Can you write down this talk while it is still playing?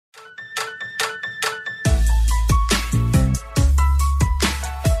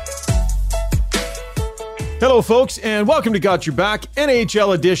Hello, folks, and welcome to Got Your Back,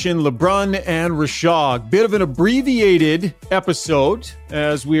 NHL edition, LeBrun and Rashog. Bit of an abbreviated episode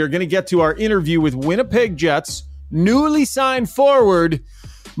as we are going to get to our interview with Winnipeg Jets newly signed forward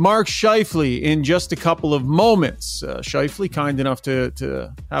Mark Scheifele in just a couple of moments. Scheifele, kind enough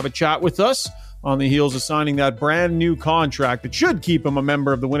to have a chat with us on the heels of signing that brand new contract that should keep him a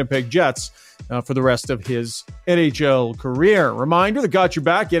member of the Winnipeg Jets for the rest of his NHL career. Reminder, the Got Your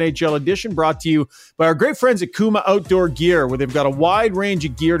Back NHL edition brought to you by our great friends at Kuma Outdoor Gear, where they've got a wide range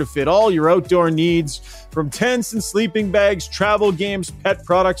of gear to fit all your outdoor needs, from tents and sleeping bags, travel games, pet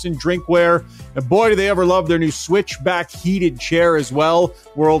products, and drinkware. And boy, do they ever love their new Switchback heated chair as well.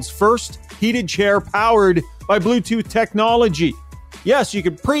 World's first heated chair powered by Bluetooth technology. Yes, you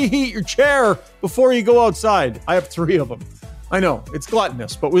can preheat your chair before you go outside. I have 3 of them. I know, it's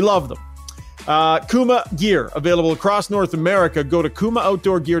gluttonous, but we love them. Kuma Gear, available across North America. Go to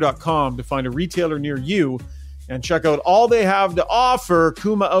kumaoutdoorgear.com to find a retailer near you and check out all they have to offer.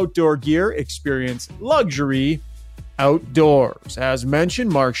 Kuma Outdoor Gear, experience luxury outdoors. As mentioned,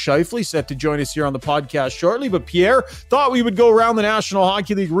 Mark Scheifele set to join us here on the podcast shortly, but Pierre thought we would go around the National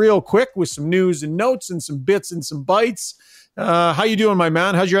Hockey League real quick with some news and notes and some bits and some bites. How you doing, my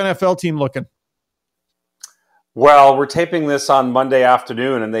man? How's your NFL team looking? Well, we're taping this on Monday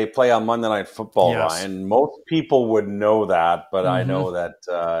afternoon, and they play on Monday Night Football, Yes. Ryan. Most people would know that, but I know that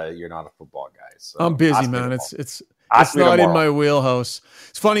you're not a football guy. So I'm busy, man. It's not in my wheelhouse.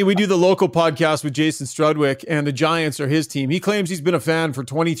 It's funny. We do the local podcast with Jason Strudwick, and the Giants are his team. He claims he's been a fan for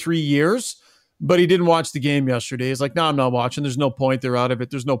 23 years, but he didn't watch the game yesterday. He's like, no, I'm not watching. There's no point. They're out of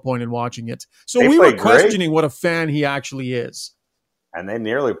it. There's no point in watching it. So we were questioning what a fan he actually is. And they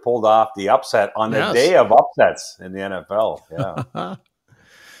nearly pulled off the upset on the day of upsets in the NFL. Yeah.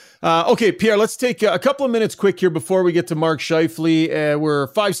 Okay, Pierre, let's take a couple of minutes quick here before we get to Mark Scheifele. We're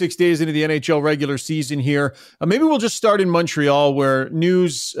 5-6 days into the NHL regular season here. Maybe we'll just start in Montreal, where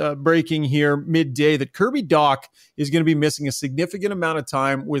news breaking here midday that Kirby Dach is going to be missing a significant amount of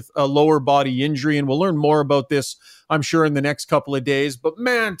time with a lower body injury. And we'll learn more about this, I'm sure, in the next couple of days. But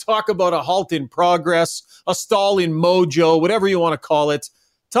man, talk about a halt in progress, a stall in mojo, whatever you want to call it.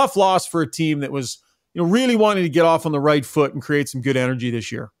 Tough loss for a team that was, really wanting to get off on the right foot and create some good energy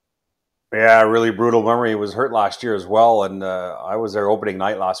this year. Yeah, really brutal memory. He was hurt last year as well, and I was there opening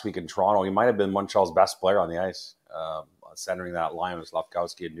night last week in Toronto. He might have been Montreal's best player on the ice, centering that line was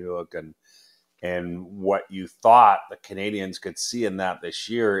Lafkowski and Newhook, and what you thought the Canadians could see in that this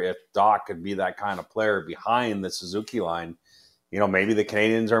year, if Dach could be that kind of player behind the Suzuki line, maybe the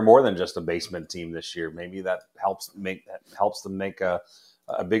Canadians are more than just a basement team this year. Maybe that helps them make a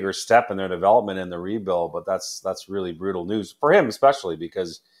bigger step in their development in the rebuild. But that's really brutal news for him, especially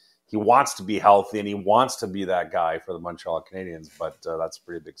because he wants to be healthy and he wants to be that guy for the Montreal Canadiens, but that's a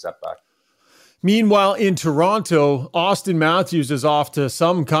pretty big setback. Meanwhile, in Toronto, Austin Matthews is off to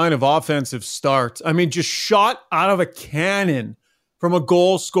some kind of offensive start. I mean, just shot out of a cannon from a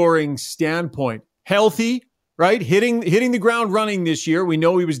goal-scoring standpoint. Healthy, right? Hitting the ground running this year. We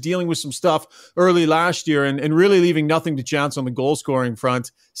know he was dealing with some stuff early last year and really leaving nothing to chance on the goal-scoring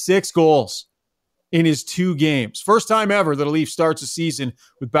front. 6 goals in his 2 games. First time ever that a Leaf starts a season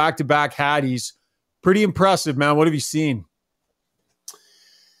with back-to-back Hatties. Pretty impressive, man. What have you seen?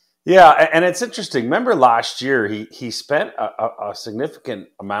 Yeah, and it's interesting. Remember last year, he spent a significant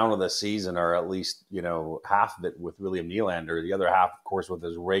amount of the season, or at least, half of it with William Nylander, the other half, of course, with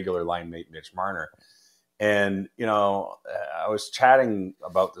his regular line mate, Mitch Marner. And, I was chatting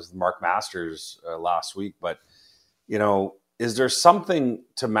about this with Mark Masters last week, but, is there something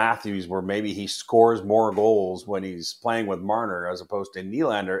to Matthews where maybe he scores more goals when he's playing with Marner as opposed to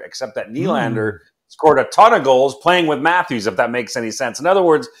Nylander, except that Nylander scored a ton of goals playing with Matthews, if that makes any sense. In other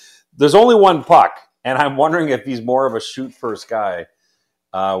words, there's only one puck, and I'm wondering if he's more of a shoot-first guy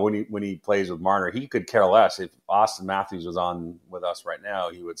when he plays with Marner. He could care less. If Austin Matthews was on with us right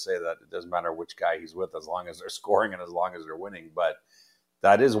now, he would say that it doesn't matter which guy he's with as long as they're scoring and as long as they're winning. But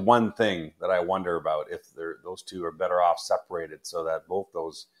that is one thing that I wonder about, if those two are better off separated so that both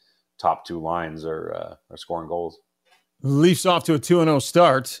those top 2 lines are scoring goals. Leafs off to a 2-0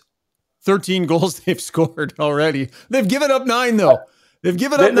 start. 13 goals they've scored already. They've given up 9, though. They've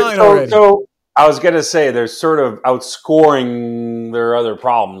given up 9 already. So I was going to say they're sort of outscoring their other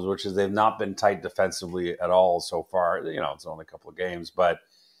problems, which is they've not been tight defensively at all so far. It's only a couple of games, but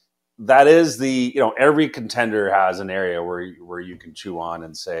that is every contender has an area where you can chew on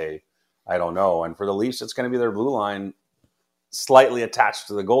and say, I don't know. And for the Leafs, it's going to be their blue line slightly attached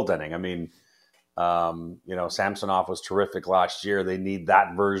to the goaltending. I mean, Samsonov was terrific last year. They need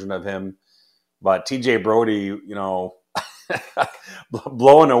that version of him. But TJ Brody,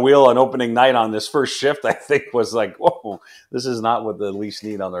 blowing a wheel on opening night on this first shift, I think was like, whoa, this is not what the Leafs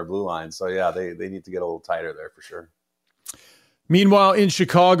need on their blue line. So yeah, they need to get a little tighter there for sure. Meanwhile, in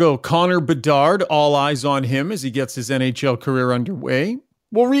Chicago, Connor Bedard, all eyes on him as he gets his NHL career underway.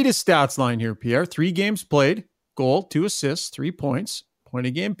 We'll read his stats line here, Pierre. 3 games played, goal, 2 assists, 3 points, point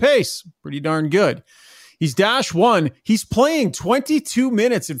a game pace. Pretty darn good. He's -1. He's playing 22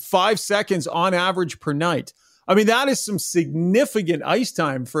 minutes and 5 seconds on average per night. I mean, that is some significant ice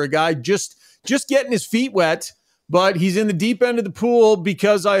time for a guy just getting his feet wet, but he's in the deep end of the pool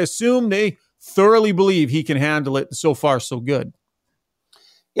because I assume they thoroughly believe he can handle it. So far, so good.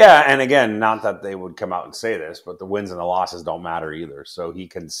 Yeah, and again, not that they would come out and say this, but the wins and the losses don't matter either. So he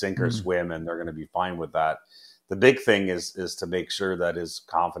can sink or swim, and they're going to be fine with that. The big thing is to make sure that his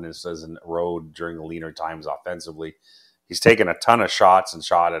confidence doesn't erode during the leaner times offensively. He's taken a ton of shots and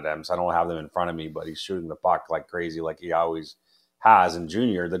shot attempts. I don't have them in front of me, but he's shooting the puck like crazy, like he always has in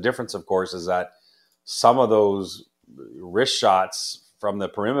junior. The difference, of course, is that some of those wrist shots from the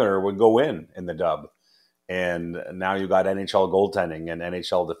perimeter would go in the dub. And now you got NHL goaltending and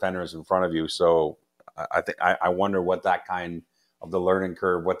NHL defenders in front of you. So I wonder what that kind of the learning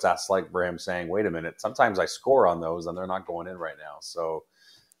curve, what's that's like for him saying, wait a minute, sometimes I score on those and they're not going in right now. So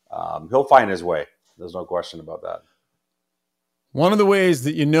he'll find his way. There's no question about that. One of the ways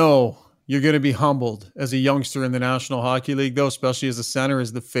that you know you're going to be humbled as a youngster in the National Hockey League, though, especially as a center,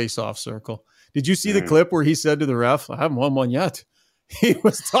 is the face-off circle. Did you see the clip where he said to the ref, I haven't won one yet? He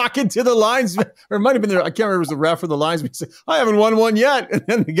was talking to the linesman, or it might have been there. I can't remember if it was the ref or the linesman. He said, I haven't won one yet. And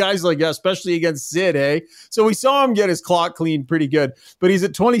then the guy's like, yeah, especially against Sid, eh? So we saw him get his clock cleaned pretty good, but he's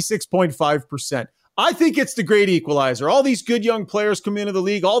at 26.5%. I think it's the great equalizer. All these good young players come into the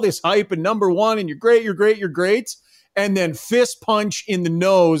league, all this hype and number one, and you're great, you're great, you're great. And then fist punch in the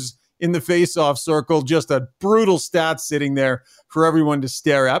nose in the face-off circle. Just a brutal stat sitting there for everyone to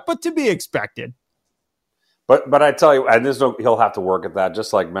stare at, but to be expected. But I tell you, and he'll have to work at that,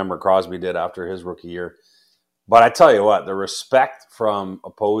 just like remember Crosby did after his rookie year. But I tell you what, the respect from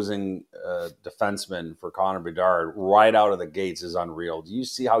opposing defensemen for Connor Bedard right out of the gates is unreal. Do you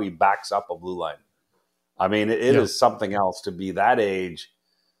see how he backs up a blue line? I mean, it is something else to be that age,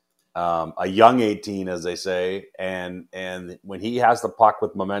 a young 18, as they say, and when he has the puck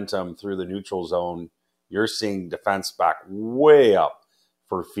with momentum through the neutral zone, you're seeing defense back way up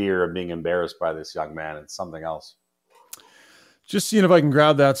for fear of being embarrassed by this young man. It's something else. Just seeing if I can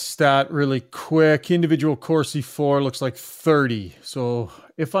grab that stat really quick. Individual Corsi 4 looks like 30. So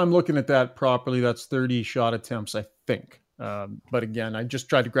if I'm looking at that properly, that's 30 shot attempts, I think. But again, I just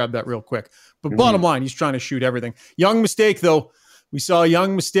tried to grab that real quick. But bottom line, he's trying to shoot everything. Young mistake, though. We saw a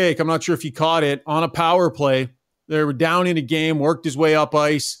young mistake. I'm not sure if you caught it on a power play. They were down in a game, worked his way up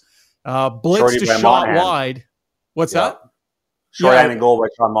ice, blitzed a shot wide. What's that? Shorthanded goal by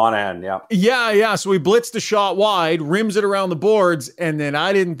Sean Monahan, Yeah. So he blitzed the shot wide, rims it around the boards, and then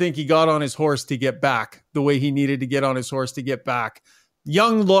I didn't think he got on his horse to get back the way he needed to get on his horse to get back.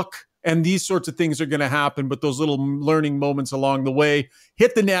 Young look, and these sorts of things are going to happen, but those little learning moments along the way,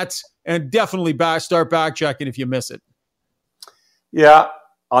 hit the net, and definitely start back checking if you miss it. Yeah.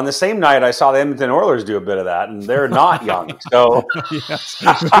 On the same night, I saw the Edmonton Oilers do a bit of that, and they're not young. So yes,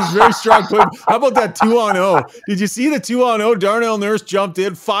 it was very strong. How about that 2-on-0? Did you see the 2-on-0? Darnell Nurse jumped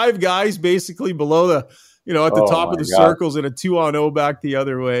in, 5 guys basically below the, at the top of the circles, and a 2-on-0 back the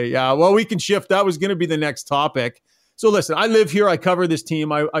other way. Yeah, well, we can shift. That was going to be the next topic. So listen, I live here. I cover this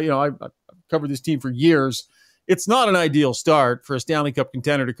team. I covered this team for years. It's not an ideal start for a Stanley Cup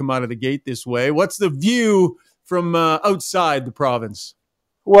contender to come out of the gate this way. What's the view from outside the province?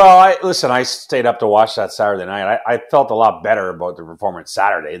 Well, I stayed up to watch that Saturday night. I felt a lot better about the performance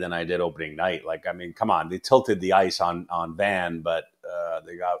Saturday than I did opening night. Like, I mean, come on, they tilted the ice on Van, but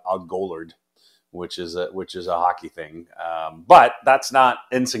they got out-goalered, which is a hockey thing. But that's not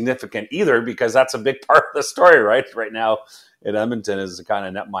insignificant either, because that's a big part of the story, right? Right now in Edmonton is the kind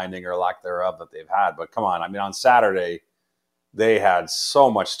of net minding or lack thereof that they've had. But come on, I mean, on Saturday, they had so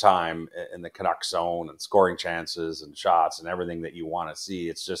much time in the Canuck zone and scoring chances and shots and everything that you want to see.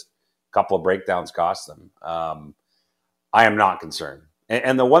 It's just a couple of breakdowns cost them. I am not concerned.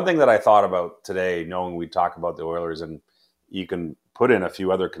 And the one thing that I thought about today, knowing we talk about the Oilers, and you can put in a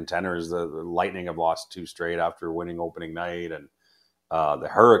few other contenders, the Lightning have lost 2 straight after winning opening night, and the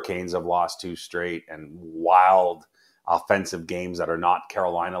Hurricanes have lost 2 straight, and wild offensive games that are not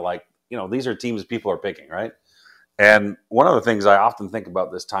Carolina-like. These are teams people are picking, right? And one of the things I often think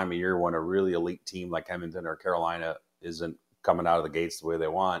about this time of year when a really elite team like Edmonton or Carolina isn't coming out of the gates the way they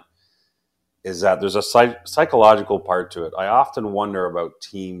want is that there's a psychological part to it. I often wonder about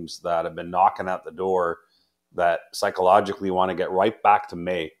teams that have been knocking at the door that psychologically want to get right back to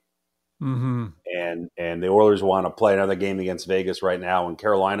May. Mm-hmm. And the Oilers want to play another game against Vegas right now, and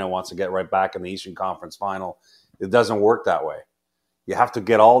Carolina wants to get right back in the Eastern Conference Final. It doesn't work that way. You have to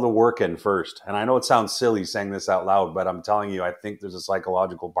get all the work in first. And I know it sounds silly saying this out loud, but I'm telling you, I think there's a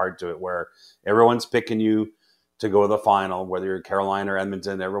psychological part to it where everyone's picking you to go to the final, whether you're Carolina or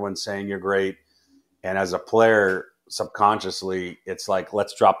Edmonton, everyone's saying you're great. And as a player, subconsciously, it's like,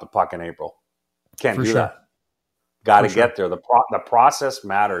 let's drop the puck in April. Can't do that. Got to get there. The process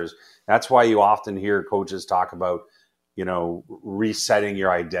matters. That's why you often hear coaches talk about, resetting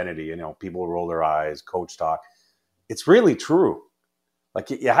your identity. People roll their eyes, coach talk. It's really true. Like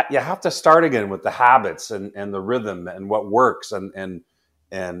you have to start again with the habits and the rhythm and what works and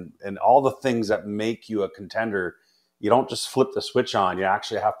all the things that make you a contender. You don't just flip the switch on. You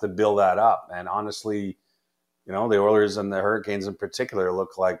actually have to build that up. And honestly, the Oilers and the Hurricanes in particular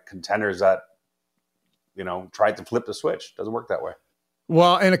look like contenders that, tried to flip the switch. Doesn't work that way.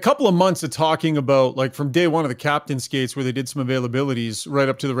 Well, and a couple of months of talking about, like, from day one of the captain skates where they did some availabilities right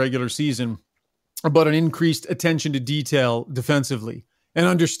up to the regular season, about an increased attention to detail defensively and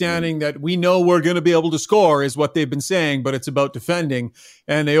understanding that we know we're going to be able to score is what they've been saying, but it's about defending,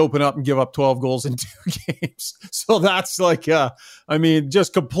 and they open up and give up 12 goals in 2 games. So that's like,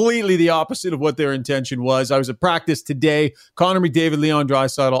 just completely the opposite of what their intention was. I was at practice today. Connor McDavid, Leon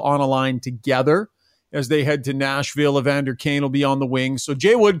Draisaitl on a line together as they head to Nashville. Evander Kane will be on the wing. So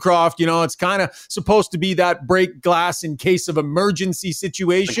Jay Woodcroft, it's kind of supposed to be that break glass in case of emergency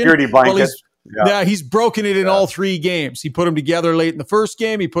situation. Security blanket. Well, he's broken it in all 3 games. He put them together late in the first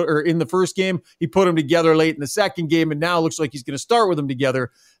game. He put them together late in the second game, and now it looks like he's going to start with them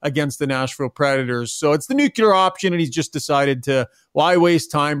together against the Nashville Predators. So it's the nuclear option, and he's just decided to, why waste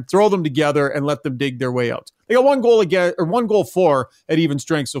time, throw them together and let them dig their way out. They got 1 goal for at even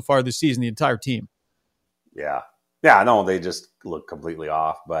strength so far this season, the entire team. Yeah, no, they just look completely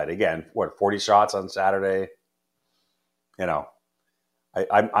off. But again, 40 shots on Saturday?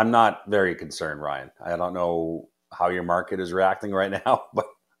 I'm not very concerned, Ryan. I don't know how your market is reacting right now, but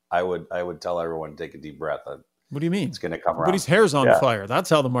I would tell everyone to take a deep breath. What do you mean? It's going to come around. Everybody's hair's on fire. That's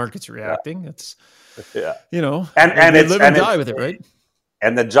how the market's reacting. It's and they live and die with it, right?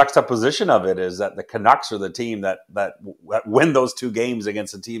 And the juxtaposition of it is that the Canucks are the team that win those 2 games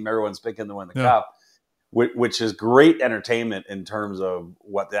against the team everyone's picking to win the Cup, which is great entertainment in terms of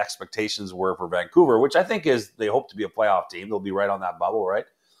what the expectations were for Vancouver, which I think is they hope to be a playoff team. They'll be right on that bubble, right?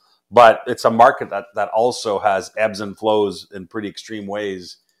 But it's a market that also has ebbs and flows in pretty extreme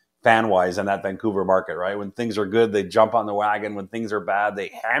ways, fan-wise, in that Vancouver market, right? When things are good, they jump on the wagon. When things are bad, they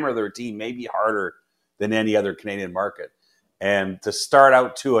hammer their team maybe harder than any other Canadian market. And to start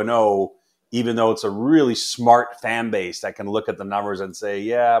out 2-0, even though it's a really smart fan base that can look at the numbers and say,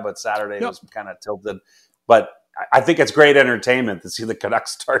 yeah, but Saturday was kind of tilted. But I think it's great entertainment to see the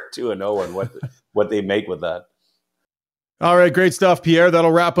Canucks start 2-0 and what they make with that. All right, great stuff, Pierre.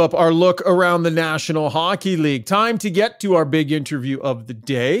 That'll wrap up our look around the National Hockey League. Time to get to our big interview of the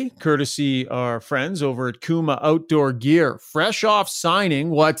day, courtesy our friends over at Kuma Outdoor Gear. Fresh off signing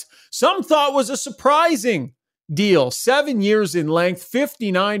what some thought was a surprising deal. 7 years in length,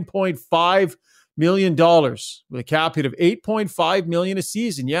 $59.5 million with a cap hit of $8.5 million a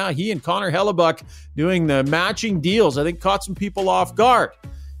season. Yeah, he and Connor Hellebuck doing the matching deals, I think caught some people off guard.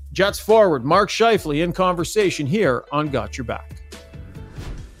 Jets forward Mark Scheifele in conversation here on Got Your Back.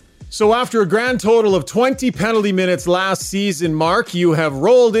 So after a grand total of 20 penalty minutes last season, Mark, you have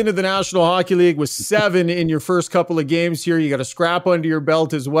rolled into the National Hockey League with 7 in your first couple of games here. You got a scrap under your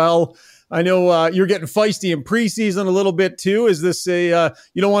belt as well. I know you're getting feisty in preseason a little bit too. Is this you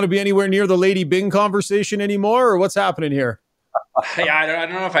don't want to be anywhere near the Lady Bing conversation anymore, or what's happening here? Yeah, I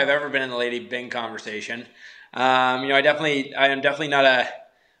don't know if I've ever been in the Lady Bing conversation. I am definitely not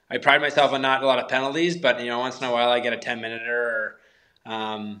I pride myself on not a lot of penalties, but once in a while I get a 10-minute or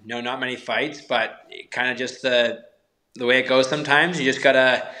not many fights, but kind of just the way it goes sometimes. You just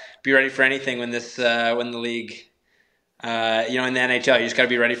gotta be ready for anything when the league, in the NHL, you just gotta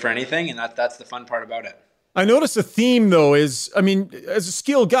be ready for anything, and that's the fun part about it. I notice a theme, though, is, as a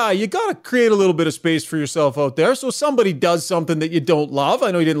skilled guy, you got to create a little bit of space for yourself out there. So somebody does something that you don't love.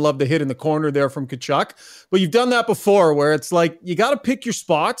 I know you didn't love the hit in the corner there from Tkachuk, but you've done that before where it's like you got to pick your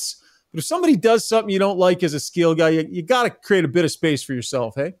spots. But if somebody does something you don't like as a skilled guy, you got to create a bit of space for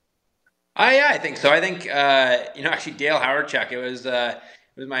yourself, hey? Yeah, I think so. I think, actually Dale Howardchuk, it was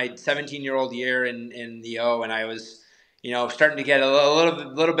my 17-year-old year in the O, and I was starting to get a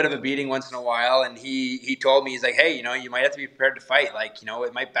little bit of a beating once in a while, and he told me, he's like, hey, you might have to be prepared to fight. Like,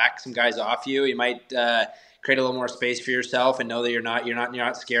 it might back some guys off you. You might create a little more space for yourself and know that you're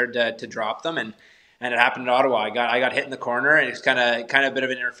not scared to drop them. And and it happened in Ottawa. I got hit in the corner, and it's kind of a bit of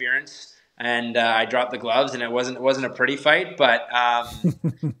an interference, and I dropped the gloves, and it wasn't a pretty fight, but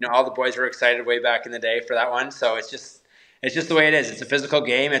all the boys were excited way back in the day for that one. So it's just the way it is. It's a physical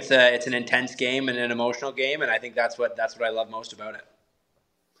game. It's an intense game and an emotional game, and I think that's what I love most about it.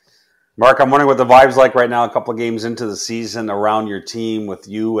 Mark, I'm wondering what the vibe's like right now, a couple of games into the season around your team with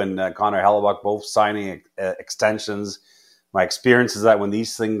you and Connor Hellebuck both signing extensions. My experience is that when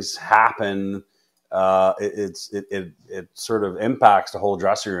these things happen, it sort of impacts the whole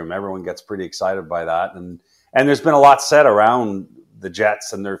dressing room. Everyone gets pretty excited by that. And there's been a lot said around the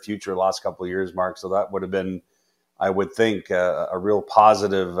Jets and their future the last couple of years, Mark. So that would have been, I would think, a real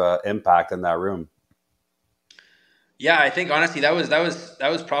positive impact in that room. Yeah, I think honestly that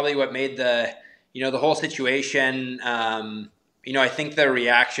was probably what made the whole situation. I think the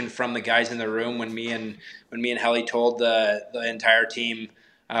reaction from the guys in the room when me and Helly told the entire team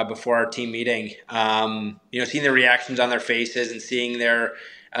before our team meeting, seeing the reactions on their faces and seeing their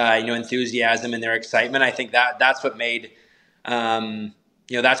enthusiasm and their excitement. I think that's what made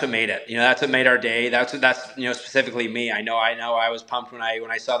that's what made it. That's what made our day. That's specifically me. I know I was pumped when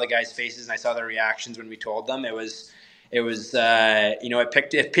I saw the guys' faces and I saw their reactions when we told them.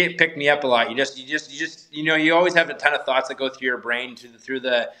 It picked me up a lot. You always have a ton of thoughts that go through your brain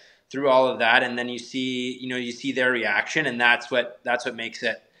through all of that, and then you see their reaction, and that's what makes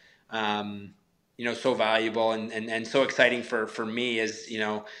it so valuable and so exciting for me is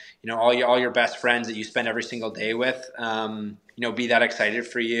all your best friends that you spend every single day with be that excited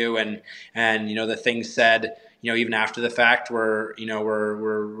for you, and the things said even after the fact were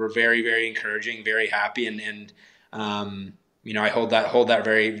very, very encouraging, very happy, and I hold that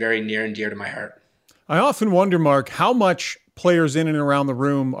very, very near and dear to my heart. I often wonder, Mark, how much players in and around the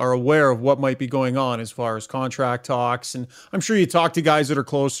room are aware of what might be going on as far as contract talks. And I'm sure you talk to guys that are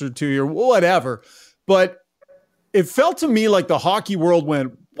closer to you or whatever, but it felt to me like the hockey world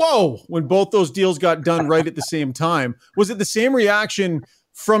went, whoa, when both those deals got done right at the same time. Was it the same reaction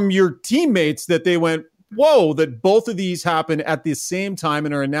from your teammates that they went, whoa, that both of these happen at the same time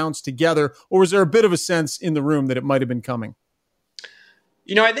and are announced together? Or was there a bit of a sense in the room that it might have been coming?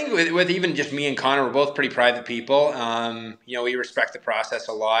 I think with even just me and Connor, we're both pretty private people. We respect the process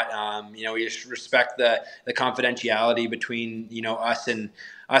a lot. We just respect the confidentiality between, us and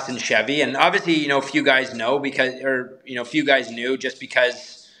Chevy. And obviously, a few guys know few guys knew just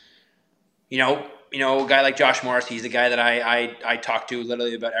because, a guy like Josh Morris, he's a guy that I talk to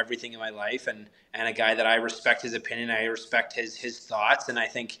literally about everything in my life, and a guy that I respect his opinion. I respect his thoughts. And I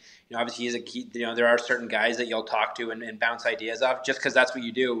think, obviously there are certain guys that you'll talk to and bounce ideas off just because that's what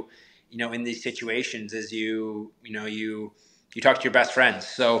you do, in these situations is you talk to your best friends.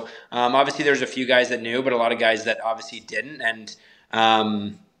 So obviously there's a few guys that knew, but a lot of guys that obviously didn't. And,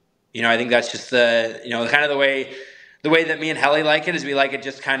 I think that's just the kind of the way that me and Helly like it is we like it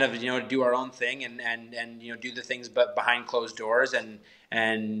just kind of, do our own thing and do the things but behind closed doors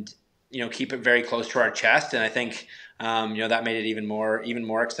and keep it very close to our chest. And I think, that made it even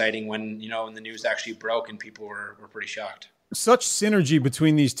more exciting when the news actually broke and people were pretty shocked. Such synergy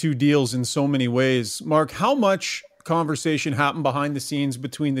between these two deals in so many ways. Mark, how much conversation happened behind the scenes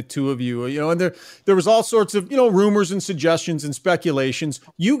between the two of you? And there was all sorts of, rumors and suggestions and speculations.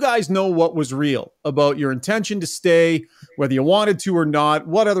 You guys know what was real about your intention to stay, whether you wanted to or not,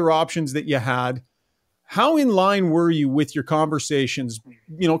 what other options that you had. How in line were you with your conversations,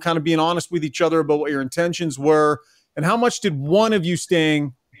 kind of being honest with each other about what your intentions were, and how much did one of you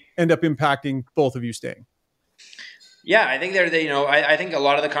staying end up impacting both of you staying? Yeah, I think I think a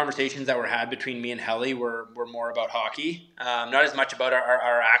lot of the conversations that were had between me and Helly were more about hockey, not as much about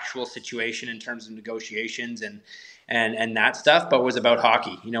our actual situation in terms of negotiations and that stuff, but was about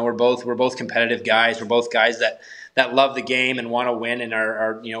hockey. We're both competitive guys. We're both guys that love the game and want to win and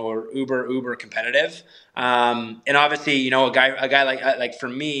are uber competitive. And obviously, a guy like for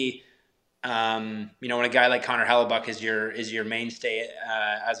me, when a guy like Connor Hellebuck is your mainstay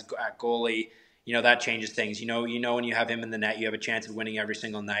as a goalie, that changes things. When you have him in the net, you have a chance of winning every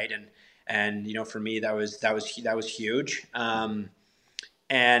single night. And for me, that was huge. And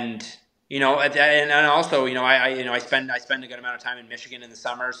also, I spend a good amount of time in Michigan in the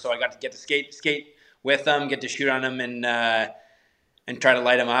summer, so I got to get to skate with them, get to shoot on them and try to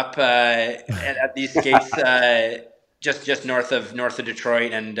light them up at these skates just north of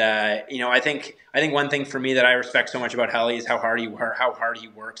Detroit. And I think one thing for me that I respect so much about Helly is how hard he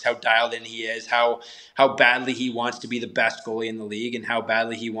works, how dialed in he is, how badly he wants to be the best goalie in the league, and how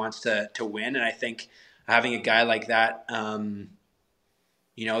badly he wants to win. And I think having a guy like that, that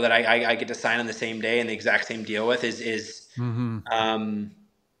I get to sign on the same day and the exact same deal with is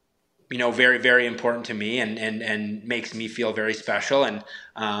very, very important to me and makes me feel very special. And,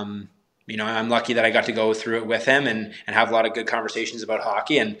 I'm lucky that I got to go through it with him and have a lot of good conversations about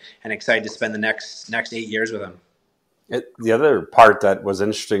hockey and excited to spend the next 8 years with him. The other part that was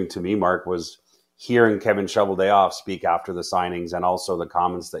interesting to me, Mark, was hearing Kevin Shoveldayoff speak after the signings, and also the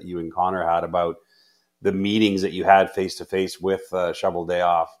comments that you and Connor had about the meetings that you had face-to-face with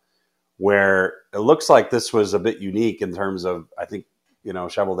Shoveldayoff, where it looks like this was a bit unique in terms of, I think,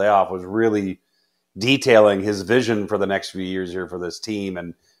 Shoveldayoff was really detailing his vision for the next few years here for this team.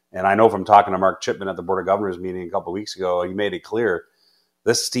 And I know from talking to Mark Chipman at the Board of Governors meeting a couple of weeks ago, he made it clear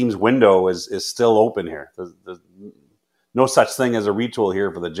this team's window is still open here. There's no such thing as a retool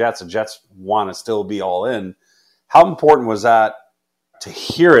here for the Jets. The Jets want to still be all in. How important was that to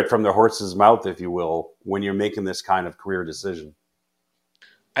hear it from the horse's mouth, if you will, when you're making this kind of career decision?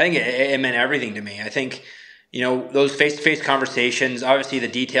 I think it meant everything to me. I think, those face-to-face conversations, obviously the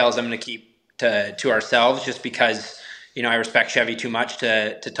details I'm going to keep to ourselves just because, I respect Chevy too much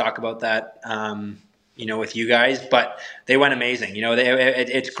to talk about that, with you guys, but they went amazing.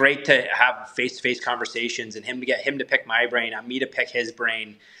 It's great to have face-to-face conversations and to get him to pick my brain, me to pick his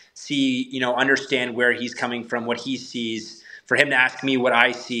brain, see, understand where he's coming from, what he sees, for him to ask me what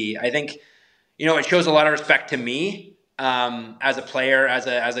I see. I think, it shows a lot of respect to me as a player, as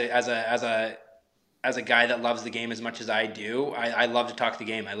a guy that loves the game as much as I do. I love to talk the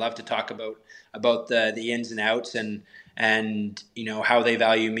game. I love to talk about the ins and outs and how they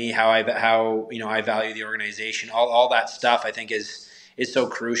value me, how I value the organization. All that stuff I think is so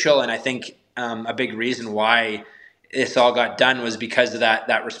crucial, and I think a big reason why this all got done was because of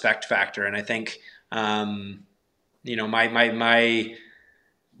that respect factor. And I think my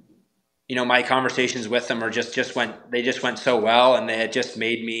conversations with them just went so well, and it just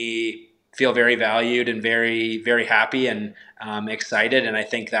made me feel very valued and very, very happy and excited. And I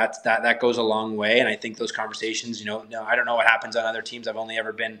think that goes a long way. And I think those conversations, I don't know what happens on other teams. I've only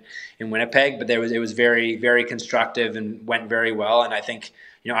ever been in Winnipeg, but it was very, very constructive and went very well. And I think,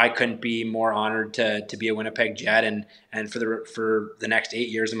 I couldn't be more honored to be a Winnipeg Jet and for the next 8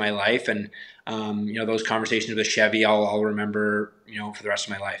 years of my life. And, those conversations with Chevy, I'll remember, for the rest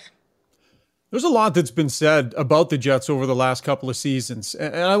of my life. There's a lot that's been said about the Jets over the last couple of seasons.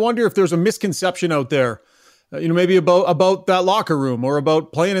 And I wonder if there's a misconception out there, maybe about that locker room or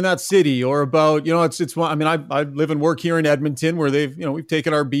about playing in that city or about, I live and work here in Edmonton where we've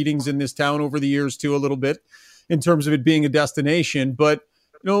taken our beatings in this town over the years too, a little bit in terms of it being a destination. But,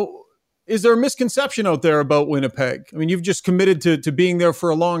 is there a misconception out there about Winnipeg? I mean, you've just committed to being there for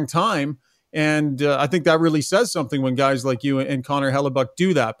a long time. And I think that really says something when guys like you and Connor Hellebuck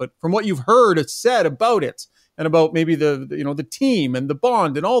do that. But from what you've heard it said about it and about maybe the team and the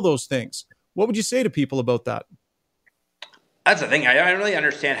bond and all those things, what would you say to people about that? That's the thing. I don't really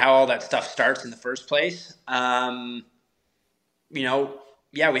understand how all that stuff starts in the first place. We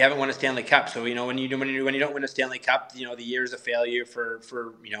haven't won a Stanley Cup. So, when you don't win a Stanley Cup, the year's a failure for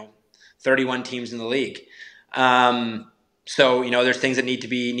 31 teams in the league. So, there's things that need to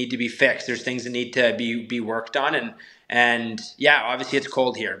be fixed. There's things that need to be worked on. And yeah, obviously it's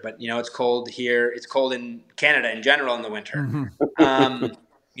cold here, but it's cold here. It's cold in Canada in general in the winter. Mm-hmm.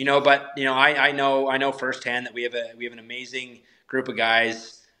 I know firsthand that we have an amazing group of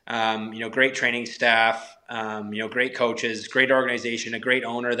guys, great training staff, great coaches, great organization, a great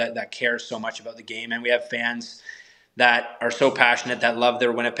owner that cares so much about the game. And we have fans that are so passionate, that love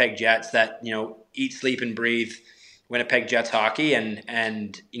their Winnipeg Jets, that, eat, sleep, and breathe Winnipeg Jets hockey, and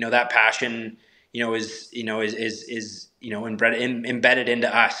that passion is embedded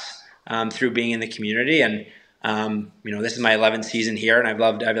into us through being in the community. And this is my 11th season here, and I've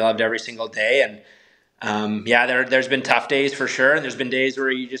loved every single day. And there's been tough days for sure, and there's been days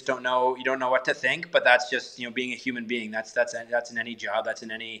where you just don't know what to think. But that's just being a human being. That's in any job. That's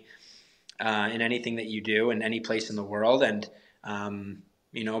in anything that you do in any place in the world. And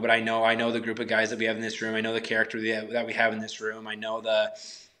but I know the group of guys that we have in this room. I know the character that we have in this room. I know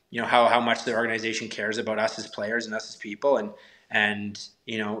how much the organization cares about us as players and us as people. And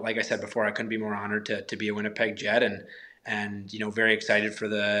like I said before, I couldn't be more honored to be a Winnipeg Jet and very excited for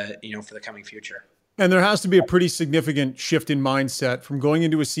the coming future. And there has to be a pretty significant shift in mindset from going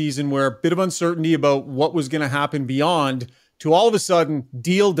into a season where a bit of uncertainty about what was going to happen beyond to all of a sudden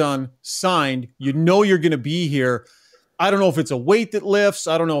deal done, signed. You're going to be here. I don't know if it's a weight that lifts.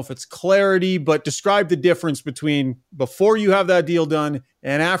 I don't know if it's clarity, but describe the difference between before you have that deal done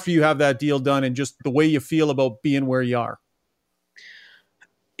and after you have that deal done and just the way you feel about being where you are.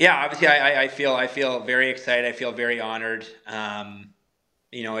 Yeah, obviously I feel very excited. I feel very honored.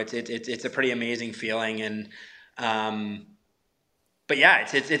 It's a pretty amazing feeling. And, yeah,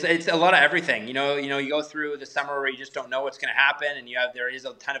 it's a lot of everything. You go through the summer where you just don't know what's going to happen, and there is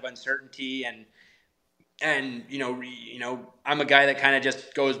a ton of uncertainty, and I'm a guy that kind of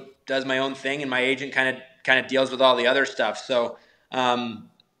just does my own thing, and my agent kind of deals with all the other stuff. So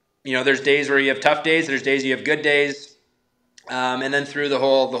there's days where you have tough days, there's days you have good days, and then through the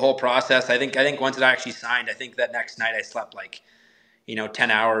whole process, I think once it actually signed, I think that next night I slept like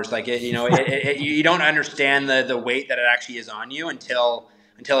 10 hours. Like you don't understand the weight that it actually is on you until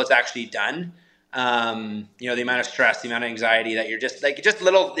it's actually done. The amount of stress, the amount of anxiety that you're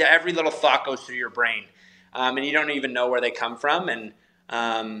every little thought goes through your brain, and you don't even know where they come from. And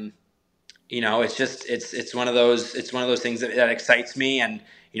it's one of those things that excites me. And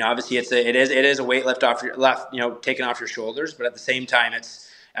obviously it is a weight taken off your shoulders, but at the same time it's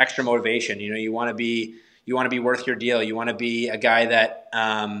extra motivation. You want to be worth your deal. You want to be a guy that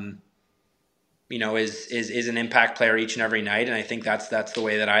is an impact player each and every night. And I think that's the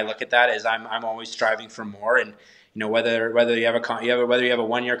way that I look at that. Is I'm always striving for more. And whether you have a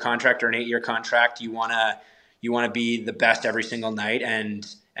 1-year contract or an 8-year contract, you want to be the best every single night and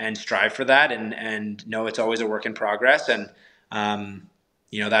strive for that. And know it's always a work in progress. And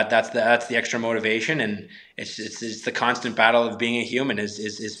that's the extra motivation, and it's the constant battle of being a human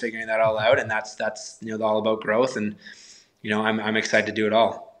is figuring that all out, and that's all about growth, and I'm excited to do it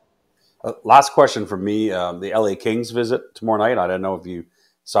all. Last question from me: the LA Kings visit tomorrow night. I don't know if you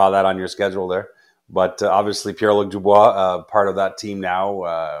saw that on your schedule there, but obviously Pierre-Luc Dubois, part of that team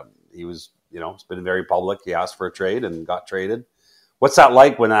now. He was, it's been very public. He asked for a trade and got traded. What's that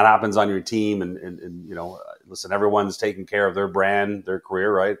like when that happens on your team? And listen, everyone's taking care of their brand, their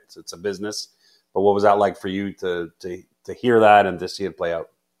career, right? It's a business. But what was that like for you to hear that and to see it play out?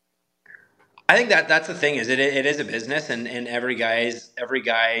 I think that's the thing, is it is a business, and every guy has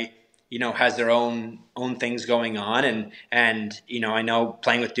their own things going on, and I know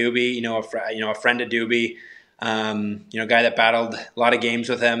playing with Doobie, a friend of Doobie, a guy that battled a lot of games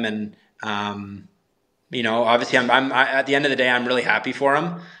with him, and obviously I'm at the end of the day, I'm really happy for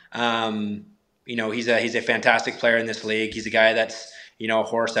him. He's a fantastic player in this league. He's a guy that's, a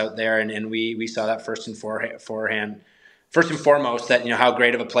horse out there. And we saw that first and foremost, that, how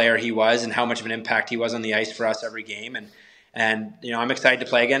great of a player he was and how much of an impact he was on the ice for us every game. And I'm excited to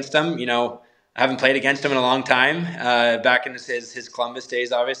play against him. I haven't played against him in a long time, back in his Columbus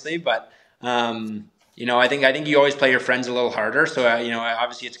days, obviously, but, I think you always play your friends a little harder. So,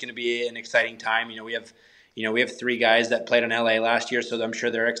 obviously it's going to be an exciting time. We have 3 guys that played in LA last year, so I'm sure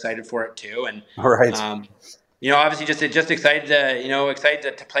they're excited for it too. And all right, obviously just excited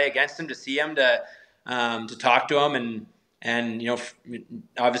to play against him, to see him, to talk to him, and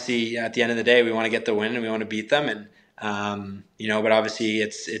obviously at the end of the day, we want to get the win and we want to beat them. And but obviously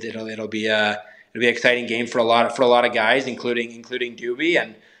it'll be an exciting game for a lot of guys, including Doobie,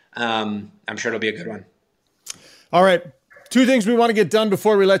 and I'm sure it'll be a good one. All right. 2 things we want to get done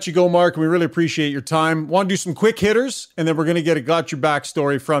before we let you go, Mark, and we really appreciate your time. Want to do some quick hitters, and then we're going to get a got your back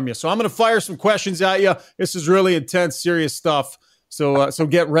story from you. So I'm going to fire some questions at you. This is really intense, serious stuff. So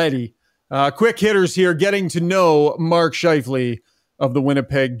get ready. Quick hitters here, getting to know Mark Scheifele of the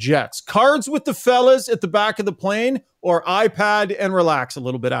Winnipeg Jets. Cards with the fellas at the back of the plane, or iPad and relax a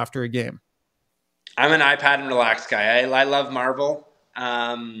little bit after a game? I'm an iPad and relax guy. I love Marvel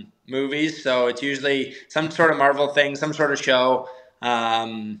movies, so it's usually some sort of Marvel thing, some sort of show,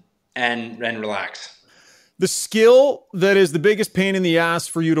 and relax. The skill that is the biggest pain in the ass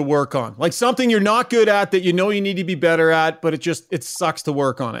for you to work on, like something you're not good at that you need to be better at, but it sucks to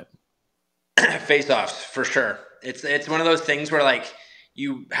work on it. Face-offs, for sure. It's one of those things where, like,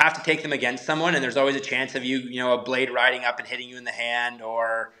 you have to take them against someone, and there's always a chance of a blade riding up and hitting you in the hand,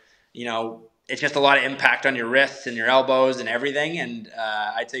 or it's just a lot of impact on your wrists and your elbows and everything. And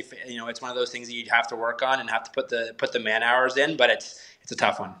I'd say it's one of those things that you'd have to work on and have to put the man hours in. But it's a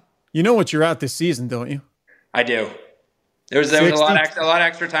tough one. You know what you're at this season, don't you? I do. There was a lot of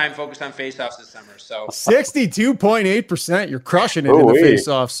extra time focused on faceoffs this summer. So 62.8%. You're crushing it in the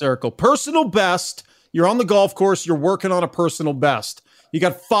faceoff circle. Personal best. You're on the golf course. You're working on a personal best. You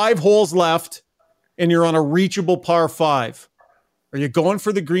got 5 holes left, and you're on a reachable par 5. Are you going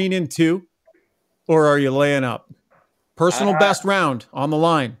for the green in 2? Or are you laying up? Personal best round on the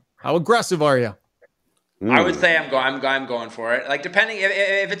line. How aggressive are you? I would say I'm going for it. Like, depending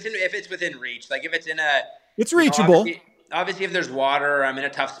if it's within reach. Like, if it's in a, it's reachable. Obviously, if there's water, I'm in a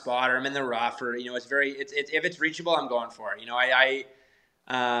tough spot, or I'm in the rough, or if it's reachable, I'm going for it. You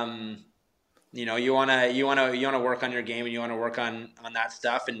want to work on your game, and you want to work on that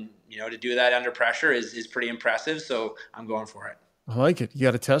stuff, and to do that under pressure is pretty impressive. So I'm going for it. I like it. You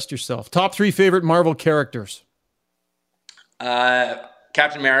got to test yourself. Top 3 favorite Marvel characters.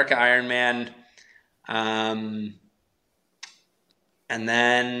 Captain America, Iron Man, and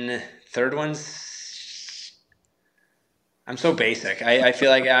then third one's. I'm so basic. I feel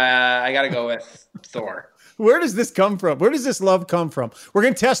like I got to go with Thor. Where does this come from? Where does this love come from? We're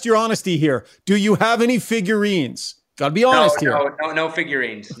going to test your honesty here. Do you have any figurines? Got to be honest here. No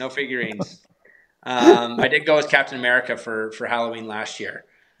figurines. No figurines. I did go as Captain America for Halloween last year.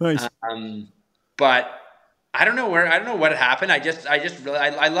 Nice. But I don't know what happened. I just really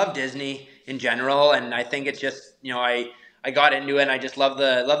I love Disney in general, and I think it's just I got into it and I just love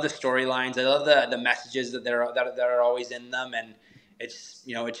the storylines. I love the messages that are always in them, and it's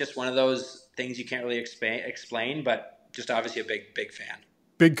it's just one of those things you can't really explain, but just obviously a big fan.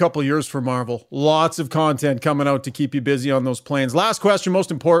 Big couple years for Marvel. Lots of content coming out to keep you busy on those planes. Last question,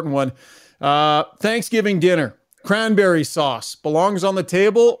 most important one. Thanksgiving dinner. Cranberry sauce belongs on the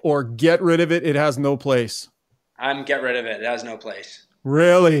table or get rid of it? It has no place. Get rid of it. It has no place.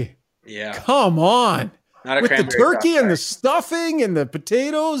 Really? Yeah. Come on. Not a with the turkey sauce, and the stuffing and the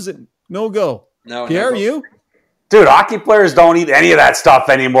potatoes and no go. No. Pierre, no you? Dude, hockey players don't eat any of that stuff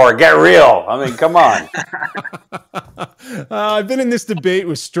anymore. Get real. I mean, come on. I've been in this debate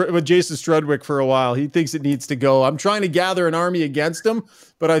with Jason Strudwick for a while. He thinks it needs to go. I'm trying to gather an army against him,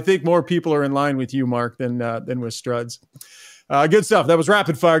 but I think more people are in line with you, Mark, than with Struds. Good stuff. That was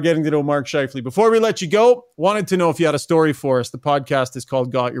rapid fire, getting to know Mark Scheifele. Before we let you go, wanted to know if you had a story for us. The podcast is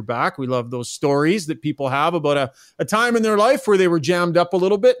called Got Your Back. We love those stories that people have about a time in their life where they were jammed up a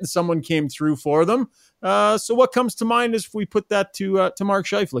little bit and someone came through for them. So what comes to mind is if we put that to Mark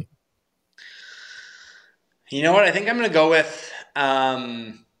Scheifele? You know what? I think I'm going to go with,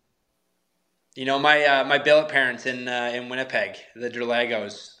 my billet parents in Winnipeg, the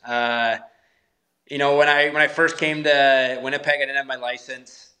Drlagos. When I first came to Winnipeg, I didn't have my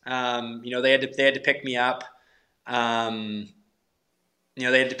license. They had to pick me up. They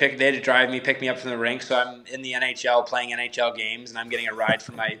had to drive me, pick me up from the rink. So I'm in the NHL playing NHL games, and I'm getting a ride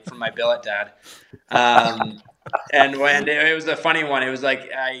from my billet dad. And when it was a funny one, it was like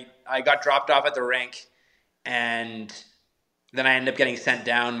I got dropped off at the rink, and then I ended up getting sent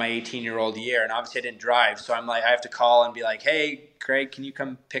down my 18-year-old year, and obviously I didn't drive. So I'm like, I have to call and be like, hey, Craig, can you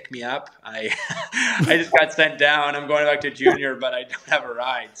come pick me up? I just got sent down. I'm going back to junior, but I don't have a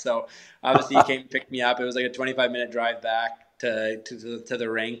ride. So obviously he came and picked me up. It was like a 25-minute drive back to the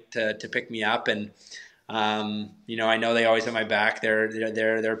rink to pick me up. And, I know they always have my back.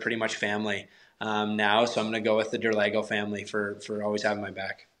 They're pretty much family now. So I'm going to go with the Drlago family for always having my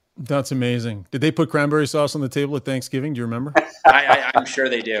back. That's amazing. Did they put cranberry sauce on the table at Thanksgiving? Do you remember? I'm sure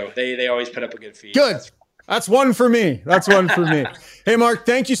they do. They always put up a good feed. Good. That's one for me. Hey, Mark,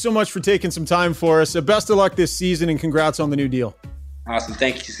 thank you so much for taking some time for us. Best of luck this season and congrats on the new deal. Awesome.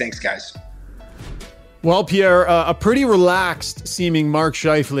 Thank you. Thanks, guys. Well, Pierre, a pretty relaxed seeming Mark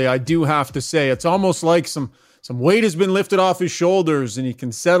Scheifele, I do have to say. It's almost like some weight has been lifted off his shoulders and he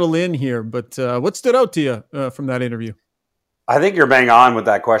can settle in here. But what stood out to you from that interview? I think you're bang on with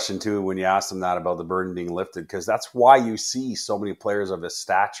that question, too, when you asked him that about the burden being lifted, because that's why you see so many players of his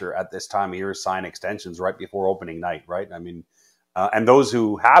stature at this time of year sign extensions right before opening night, right? I mean, and those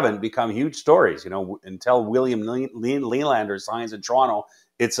who haven't become huge stories. Until William Nylander signs in Toronto,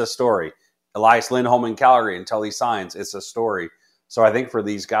 it's a story. Elias Lindholm in Calgary, until he signs, it's a story. So I think for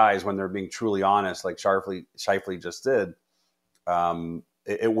these guys, when they're being truly honest, like Scheifele just did,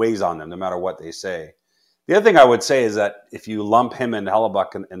 it weighs on them no matter what they say. The other thing I would say is that if you lump him and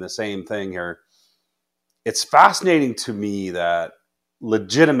Hellebuck in the same thing here, it's fascinating to me that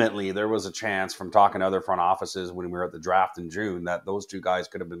legitimately there was a chance from talking to other front offices when we were at the draft in June that those two guys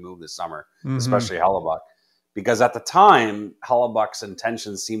could have been moved this summer, especially Hellebuck. Because at the time, Hellebuck's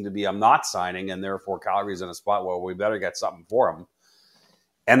intentions seemed to be, I'm not signing, and therefore Calgary's in a spot where we better get something for him.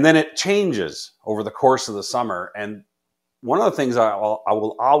 And then it changes over the course of the summer. And one of the things I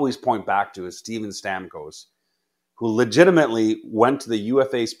will always point back to is Steven Stamkos, who legitimately went to the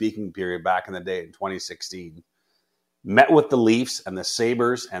UFA speaking period back in the day in 2016, met with the Leafs and the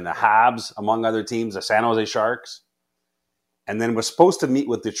Sabres and the Habs, among other teams, the San Jose Sharks, and then was supposed to meet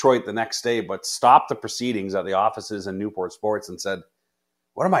with Detroit the next day, but stopped the proceedings at the offices in Newport Sports and said,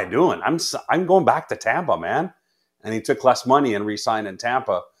 what am I doing? I'm going back to Tampa, man. And he took less money and re-signed in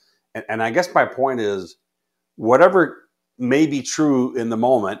Tampa. And I guess my point is, whatever may be true in the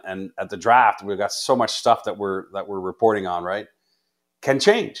moment, and at the draft, we've got so much stuff that we're reporting on, right? Can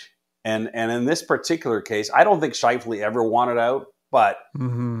change. And in this particular case, I don't think Scheifele ever wanted out, but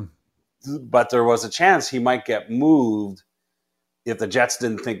there was a chance he might get moved if the Jets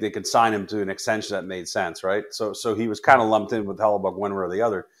didn't think they could sign him to an extension that made sense, right? So he was kind of lumped in with Hellebuck one way or the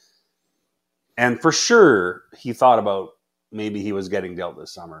other. And for sure, he thought about maybe he was getting dealt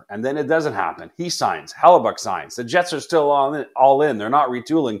this summer. And then it doesn't happen. He signs. Hellebuck signs. The Jets are still all in. They're not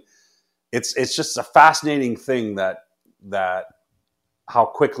retooling. It's just a fascinating thing that how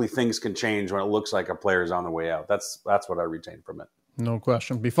quickly things can change when it looks like a player's on the way out. That's what I retain from it. No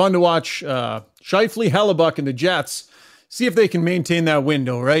question. Be fun to watch Scheifele, Hellebuck, and the Jets. See if they can maintain that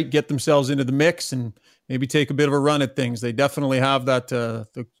window, right? Get themselves into the mix and maybe take a bit of a run at things. They definitely have that the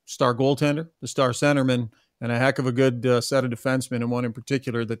star goaltender, the star centerman, and a heck of a good set of defensemen, and one in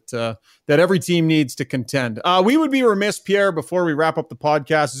particular that every team needs to contend. We would be remiss, Pierre, before we wrap up the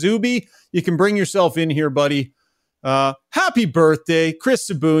podcast. Zuby, you can bring yourself in here, buddy. Happy birthday, Chris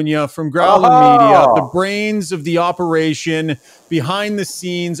Sabunia from Growler Media, the brains of the operation, behind the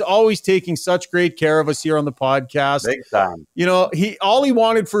scenes, always taking such great care of us here on the podcast. Big time. You know, all he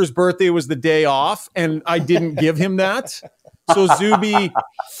wanted for his birthday was the day off, and I didn't give him that. So Zuby,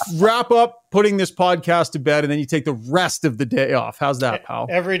 wrap up putting this podcast to bed, and then you take the rest of the day off. How's that, pal?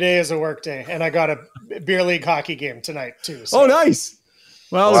 Every day is a work day, and I got a beer league hockey game tonight too. So. Oh, nice.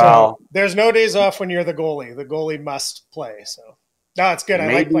 Well, so there's no days off when you're the goalie. The goalie must play. So no, it's good.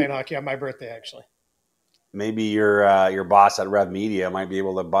 I like playing hockey on my birthday, actually. Maybe your boss at Rev Media might be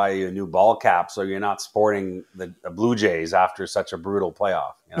able to buy you a new ball cap so you're not sporting the Blue Jays after such a brutal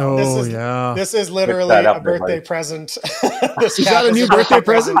playoff. You know? This is literally a birthday present. Is that a new birthday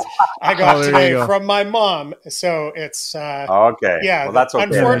present? I got today from my mom. So it's okay. Yeah, well, that's okay.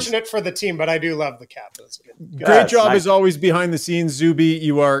 Unfortunate for the team, but I do love the cap. That's good. Great job as always behind the scenes, Zuby.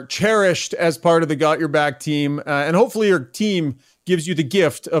 You are cherished as part of the Got Your Back team, and hopefully your team gives you the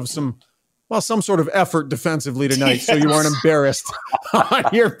gift of some sort of effort defensively tonight, so you aren't embarrassed on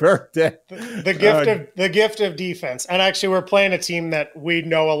your birthday. The gift of defense. And actually, we're playing a team that we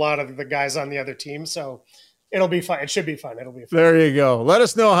know a lot of the guys on the other team, so it'll be fun. It should be fun. It'll be fun. There you go. Let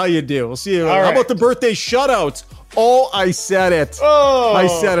us know how you do. We'll see you. How about the birthday shutouts? Oh, I said it. Oh, I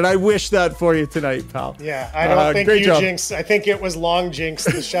said it. I wish that for you tonight, pal. Yeah, I don't think you jinxed. I think it was long jinxed.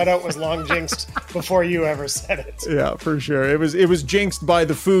 The shutout was long jinxed before you ever said it. Yeah, for sure. It was jinxed by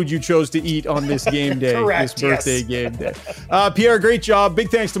the food you chose to eat on this game day. Correct, this birthday game day. Pierre, great job. Big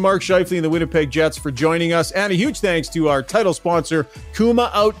thanks to Mark Scheifele and the Winnipeg Jets for joining us. And a huge thanks to our title sponsor,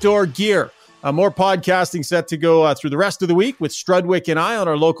 Kuma Outdoor Gear. More podcasting set to go through the rest of the week with Strudwick and I on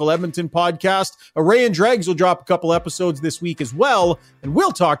our local Edmonton podcast. Ray and Dregs will drop a couple episodes this week as well, and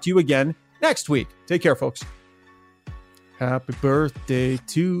we'll talk to you again next week. Take care, folks. Happy birthday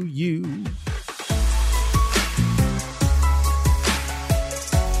to you.